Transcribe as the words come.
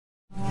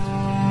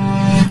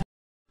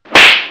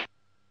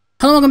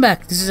Hello, welcome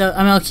back. This is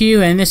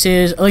MLQ, and this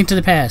is A Link to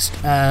the Past.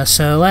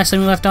 So last time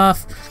we left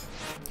off,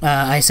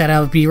 I said I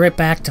would be right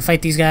back to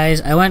fight these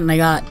guys. I went and I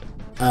got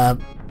a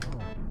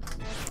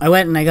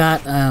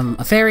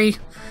fairy,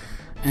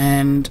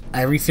 and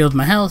I refilled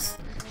my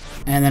health,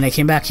 and then I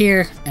came back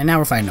here, and now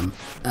we're fighting them.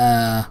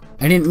 I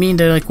didn't mean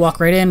to like walk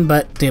right in,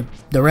 but the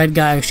red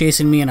guy was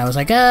chasing me, and I was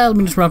like, let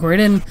me just walk right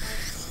in.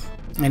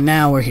 And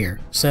now we're here.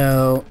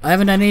 So I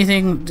haven't done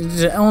anything.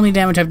 The only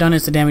damage I've done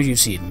is the damage you've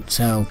seen.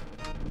 So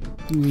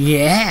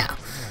yeah,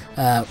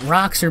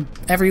 rocks are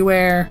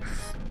everywhere.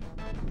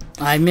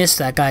 I missed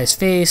that guy's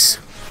face.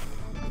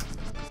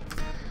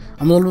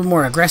 I'm a little bit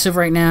more aggressive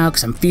right now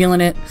because I'm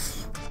feeling it.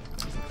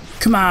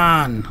 Come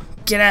on,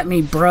 get at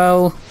me,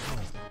 bro.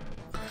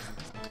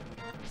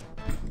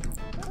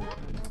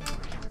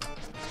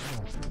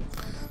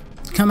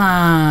 Come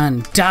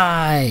on,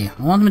 die.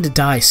 I want him to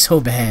die so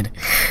bad.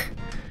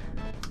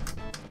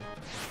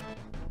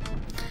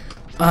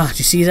 Ah, did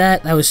you see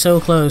that? That was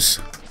so close.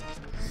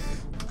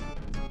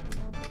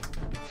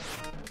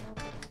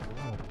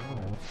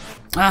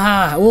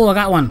 Aha! Oh, I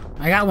got one.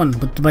 I got one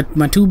with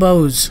my two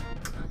bows.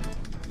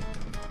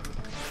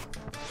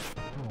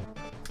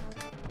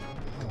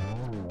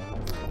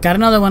 Got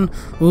another one.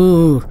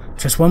 Ooh,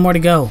 just one more to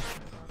go.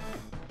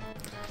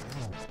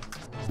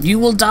 You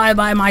will die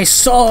by my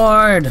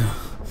sword!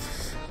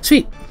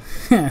 Sweet.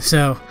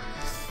 So...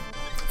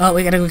 oh,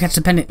 we gotta go catch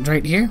the pendant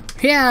right here.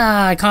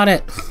 Yeah, I caught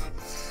it.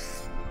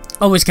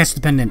 Always catch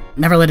the pendant.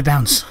 Never let it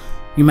bounce.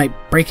 You might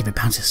break if it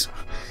bounces.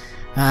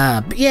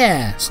 But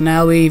yeah, so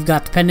now we've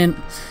got the pendant.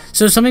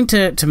 So something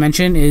to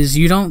mention is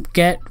you don't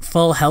get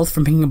full health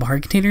from picking up a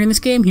heart container in this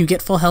game. You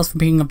get full health from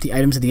picking up the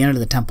items at the end of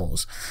the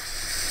temples.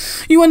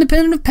 You won the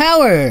Pendant of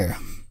Power!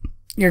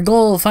 Your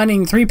goal of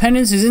finding 3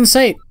 pendants is in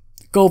sight.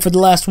 Go for the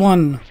last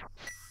one.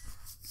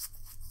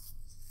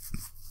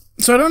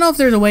 So I don't know if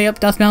there's a way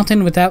up Death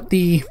Mountain without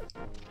the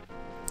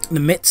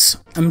mitts.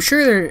 I'm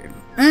sure there...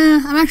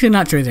 I'm actually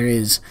not sure there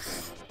is.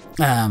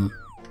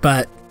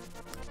 But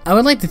I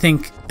would like to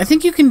think... I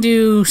think you can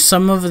do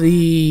some of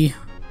the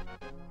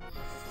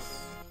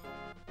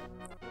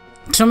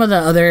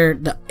other...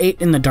 the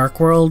 8 in the Dark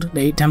World, the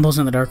 8 temples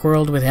in the Dark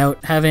World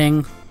without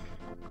having...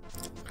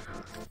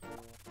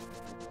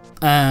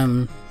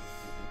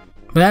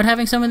 without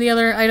having some of the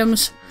other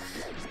items.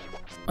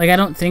 Like, I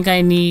don't think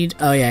I need...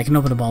 oh yeah, I can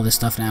open up all this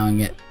stuff now and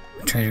get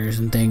treasures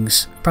and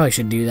things. Probably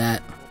should do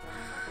that.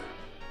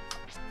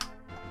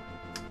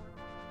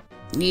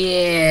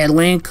 Yeah,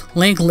 Link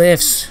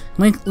lifts.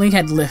 Link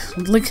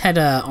had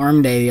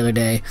arm day the other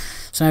day,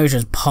 so I was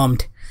just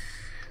pumped.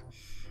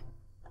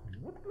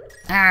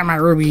 Ah, my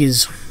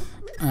rubies.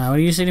 What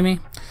do you say to me?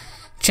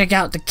 Check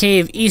out the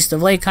cave east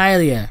of Lake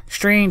Hylia.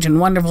 Strange and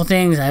wonderful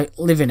things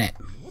live in it.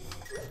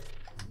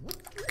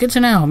 Good to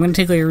know. I'm gonna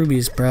take all your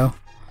rubies, bro.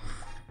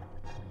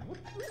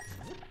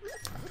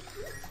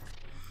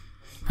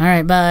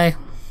 Alright, bye.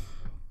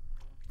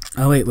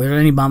 Oh wait, were there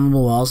any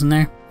bombable walls in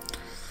there?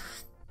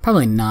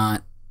 Probably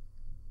not.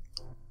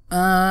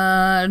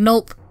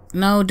 Nope.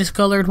 No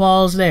discolored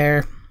walls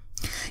there.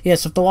 Yeah,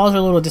 so if the walls are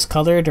a little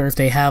discolored, or if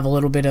they have a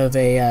little bit of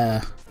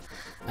a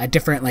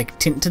different, like,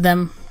 tint to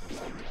them,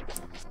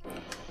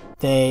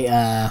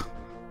 they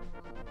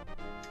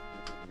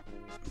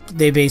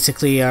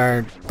basically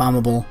are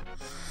bombable.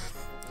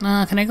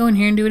 Can I go in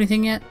here and do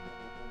anything yet?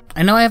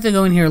 I know I have to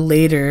go in here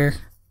later,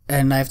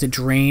 and I have to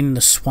drain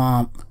the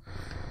swamp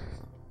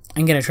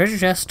and get a treasure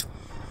chest.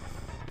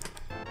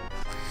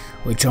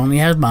 Which only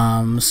has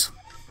bombs.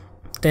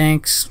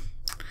 Thanks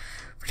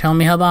for telling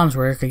me how bombs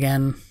work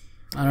again.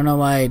 I don't know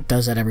why it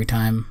does that every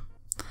time.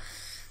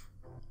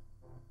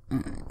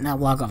 Now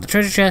block off the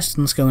treasure chest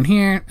and let's go in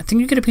here. I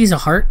think you get a piece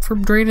of heart for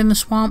draining the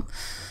swamp.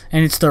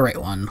 And it's the right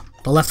one.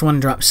 The left one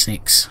drops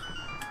snakes.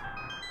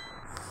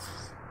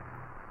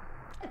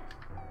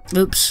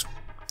 Oops.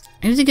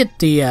 I need to get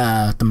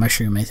the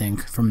mushroom, I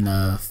think, from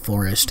the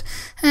forest.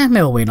 Maybe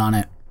I'll wait on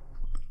it.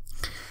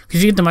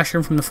 Because you get the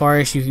mushroom from the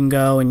forest, you can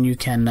go and you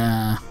can,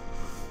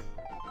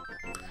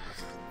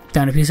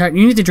 found a piece of heart.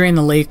 You need to drain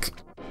the lake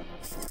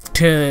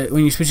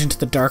when you switch into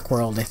the Dark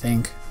World, I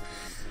think.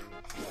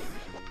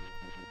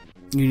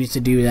 You need to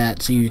do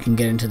that so you can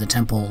get into the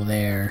temple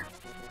there.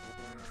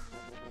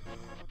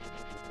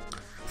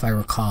 If I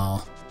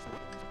recall.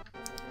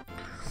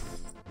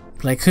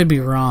 But I could be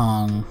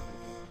wrong.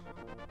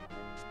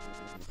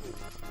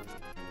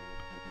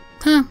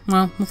 Huh,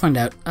 well, we'll find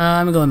out.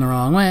 I'm going the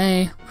wrong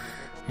way.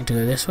 I have to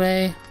go this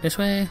way, this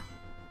way.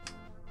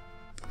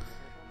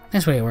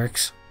 This way it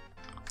works.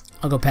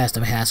 I'll go past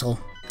the hassle.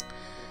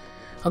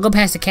 I'll go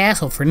past the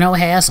castle for no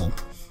hassle.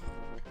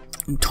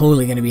 I'm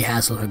totally gonna be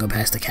hassle if I go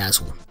past the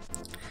castle.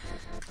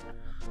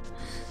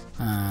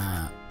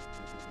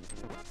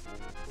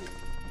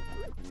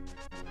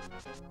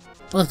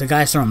 Look, the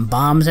guy's throwing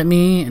bombs at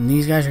me, and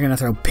these guys are gonna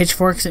throw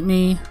pitchforks at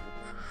me.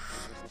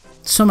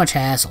 So much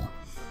hassle.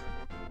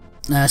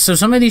 So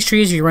some of these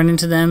trees, you run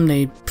into them,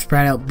 they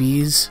sprout out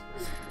bees.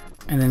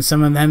 And then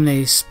some of them,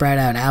 they sprout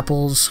out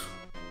apples.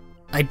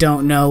 I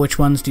don't know which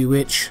ones do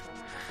which.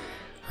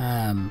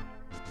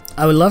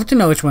 I would love to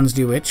know which ones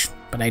do which,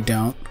 but I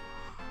don't.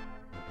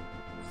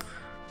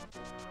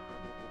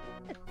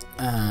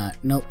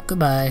 Nope,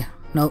 goodbye.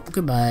 Nope,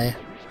 goodbye.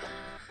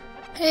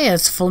 Hey,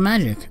 it's full of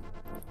magic.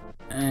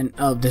 And,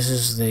 oh, this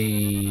is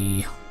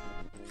the...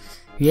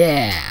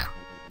 Yeah!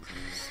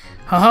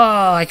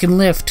 Haha, I can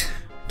lift.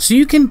 So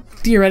you can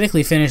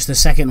theoretically finish the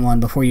second one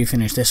before you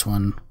finish this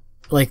one.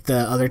 Like the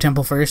other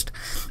temple first.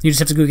 You just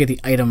have to go get the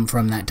item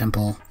from that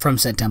temple, from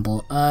said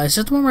temple. It's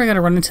just the one where I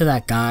gotta run into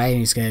that guy and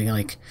he's gonna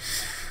like...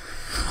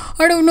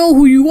 I don't know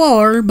who you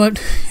are,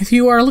 but if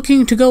you are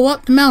looking to go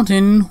up the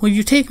mountain, will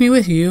you take me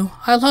with you?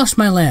 I lost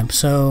my lamp,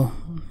 so...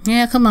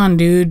 Yeah, come on,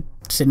 dude.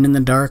 Sitting in the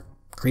dark,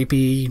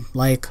 creepy,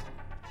 like...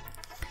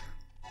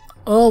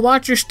 Oh,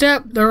 watch your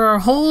step. There are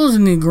holes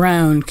in the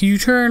ground. Could you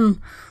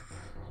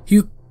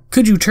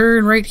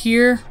turn right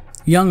here?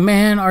 Young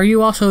man, are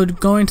you also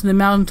going to the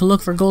mountain to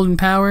look for golden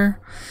power?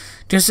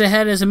 Just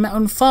ahead is a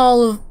mountain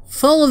full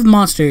of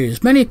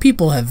monsters. Many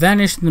people have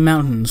vanished in the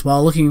mountains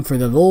while looking for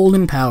the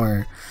golden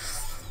power.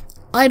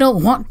 I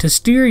don't want to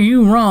steer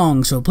you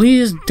wrong, so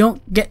please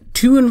don't get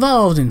too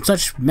involved in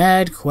such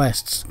mad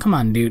quests. Come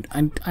on, dude.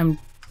 I'm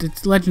the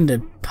Legend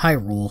of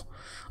Hyrule.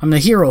 I'm the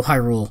hero of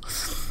Hyrule.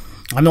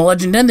 I'm the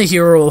legend and the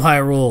hero of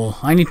Hyrule.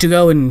 I need to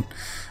go and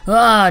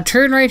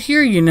turn right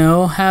here, you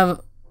know.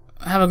 Have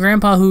a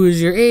grandpa who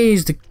is your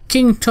age. The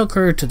king took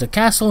her to the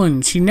castle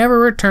and she never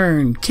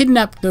returned.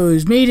 Kidnapped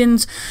those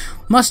maidens.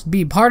 Must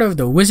be part of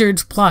the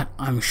wizard's plot.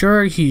 I'm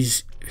sure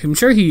he's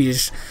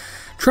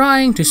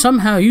trying to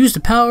somehow use the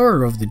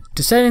power of the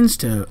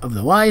descendants of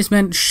the wise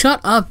men.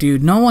 Shut up,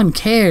 dude. No one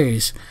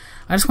cares.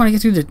 I just want to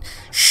get through the...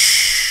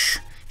 Shh.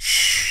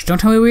 Shh. Don't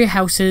tell me where your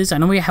house is. I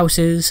know where your house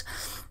is.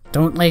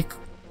 Don't, like,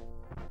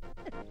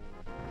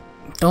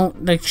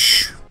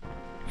 shh.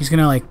 He's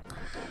gonna, like...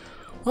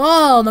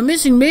 Oh, the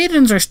missing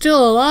maidens are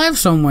still alive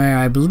somewhere.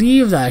 I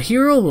believe that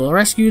hero will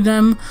rescue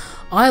them.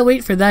 I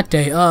wait for that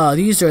day.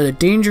 These are the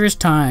dangerous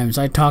times.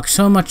 I talk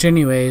so much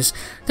anyways.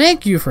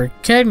 Thank you for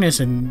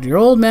kindness and your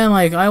old man,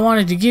 like, I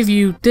wanted to give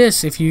you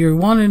this if you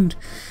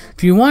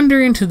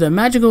wander into the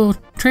magical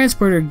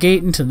transporter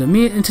gate into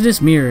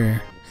this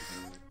mirror.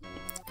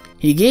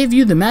 He gave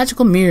you the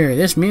magical mirror.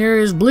 This mirror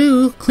is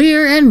blue,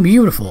 clear, and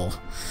beautiful.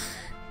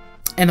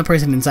 And the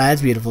person inside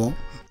is beautiful.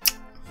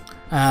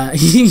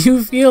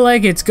 You feel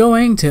like it's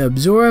going to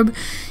absorb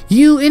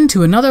you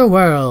into another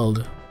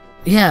world.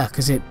 Yeah,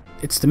 because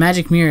it's the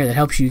magic mirror that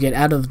helps you get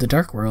out of the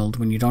dark world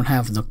when you don't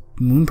have the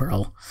moon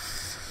pearl.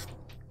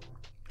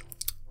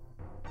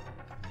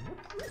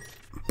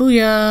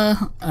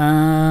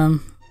 Booyah!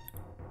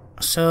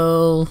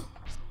 So...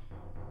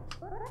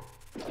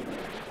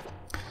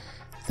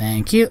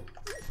 Thank you.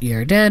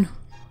 You're dead.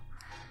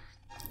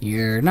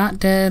 You're not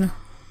dead.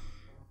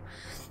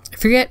 I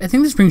forget, I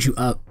think this brings you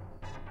up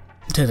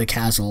to the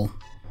castle.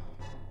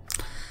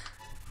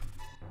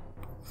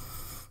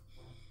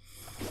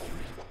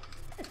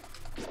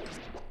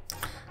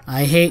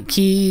 I hate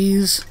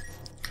keys.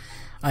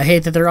 I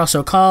hate that they're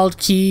also called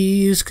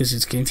keys because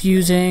it's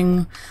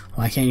confusing.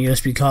 Why can't you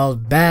just be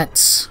called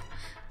bats?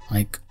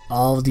 Like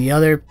all the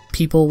other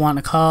people want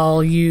to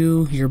call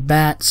you. You're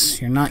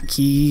bats. You're not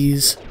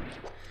keys.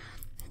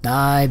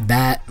 Die,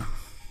 bat.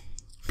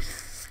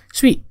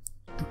 Sweet.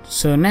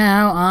 So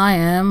now I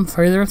am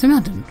further up the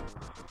mountain.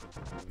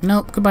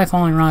 Nope, goodbye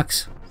falling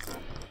rocks.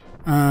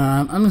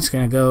 I'm just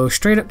gonna go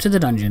straight up to the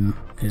dungeon,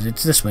 because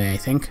it's this way, I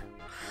think.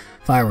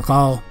 If I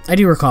recall. I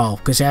do recall,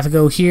 because I have to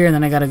go here, and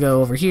then I gotta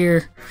go over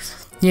here.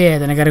 Yeah,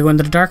 then I gotta go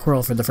into the Dark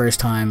World for the first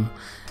time.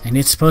 And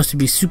it's supposed to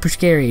be super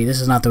scary.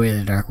 This is not the way of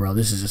the Dark World.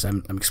 This is just,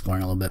 I'm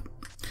exploring a little bit.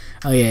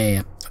 Oh,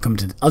 yeah.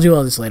 I'll do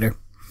all this later.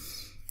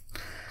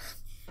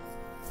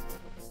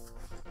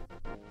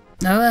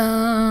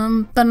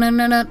 Welcome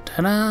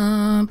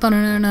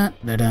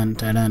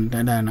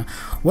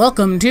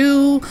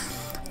to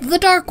the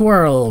Dark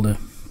World.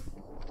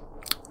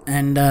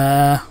 And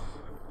now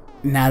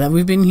that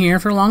we've been here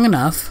for long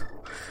enough,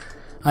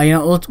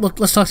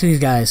 let's talk to these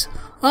guys.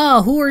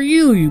 Oh, who are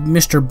you,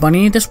 Mr.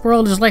 Bunny? This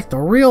world is like the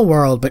real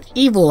world, but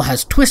evil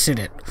has twisted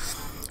it.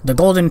 The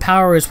golden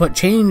power is what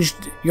changed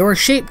your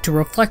shape to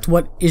reflect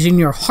what is in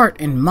your heart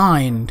and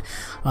mind.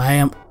 I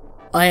am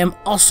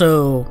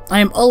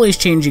always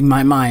changing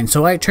my mind,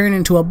 so I turn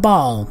into a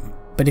ball.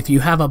 But if you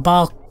have a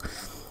ball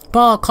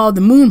called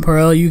the Moon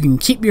Pearl, you can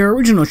keep your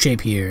original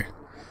shape here.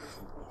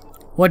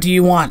 What do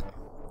you want?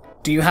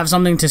 Do you have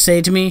something to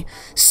say to me,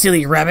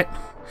 silly rabbit?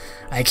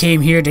 I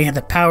came here to get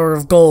the power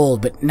of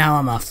gold, but now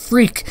I'm a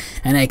freak,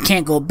 and I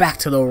can't go back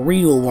to the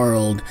real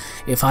world.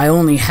 If I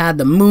only had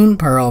the Moon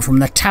Pearl from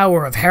the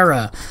Tower of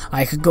Hera,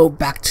 I could go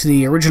back to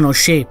the original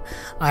shape.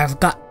 I've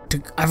got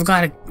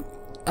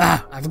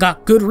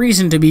good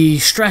reason to be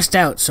stressed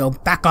out, so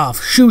back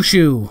off. Shoo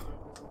shoo.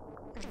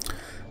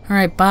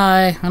 Alright,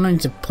 bye. I don't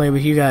need to play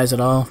with you guys at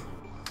all.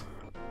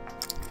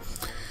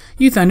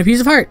 You found a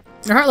piece of heart.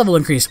 Your heart level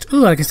increased.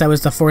 Ooh, I guess that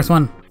was the fourth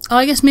one. Oh,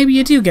 I guess maybe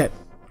you do get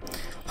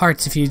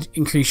hearts if you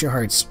increase your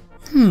hearts.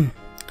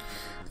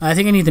 I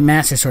think I need the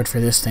Master Sword for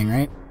this thing,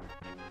 right?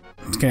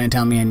 It's gonna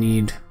tell me I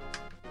need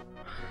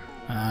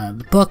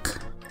the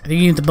book I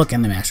think you need the book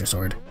and the Master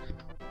Sword.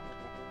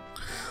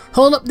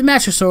 Hold up the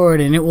Master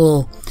Sword and it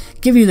will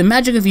give you the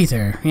magic of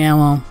ether. Yeah,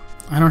 well,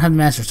 I don't have the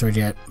Master Sword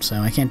yet,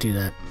 so I can't do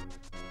that.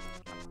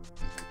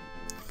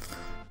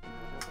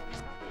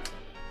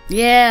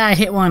 Yeah, I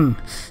hit one.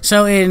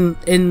 So in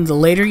the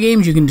later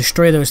games, you can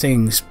destroy those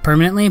things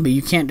permanently, but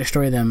you can't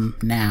destroy them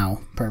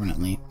now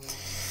permanently.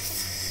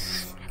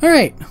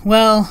 Alright,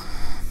 well,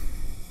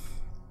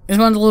 this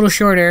one's a little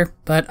shorter,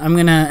 but I'm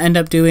gonna end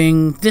up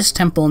doing this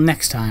temple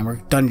next time, or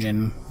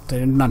dungeon.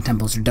 They're not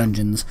temples, they're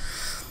dungeons.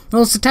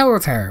 Well, it's the Tower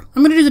of Hera.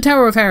 I'm gonna do the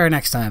Tower of Hera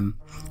next time.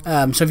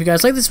 So if you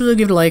guys like this video,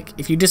 give it a like.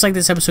 If you dislike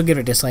this episode, give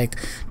it a dislike.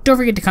 Don't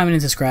forget to comment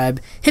and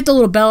subscribe. Hit the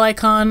little bell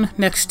icon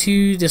next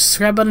to the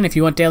subscribe button if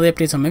you want daily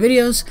updates on my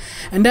videos.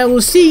 And I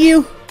will see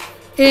you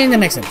in the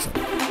next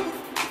episode.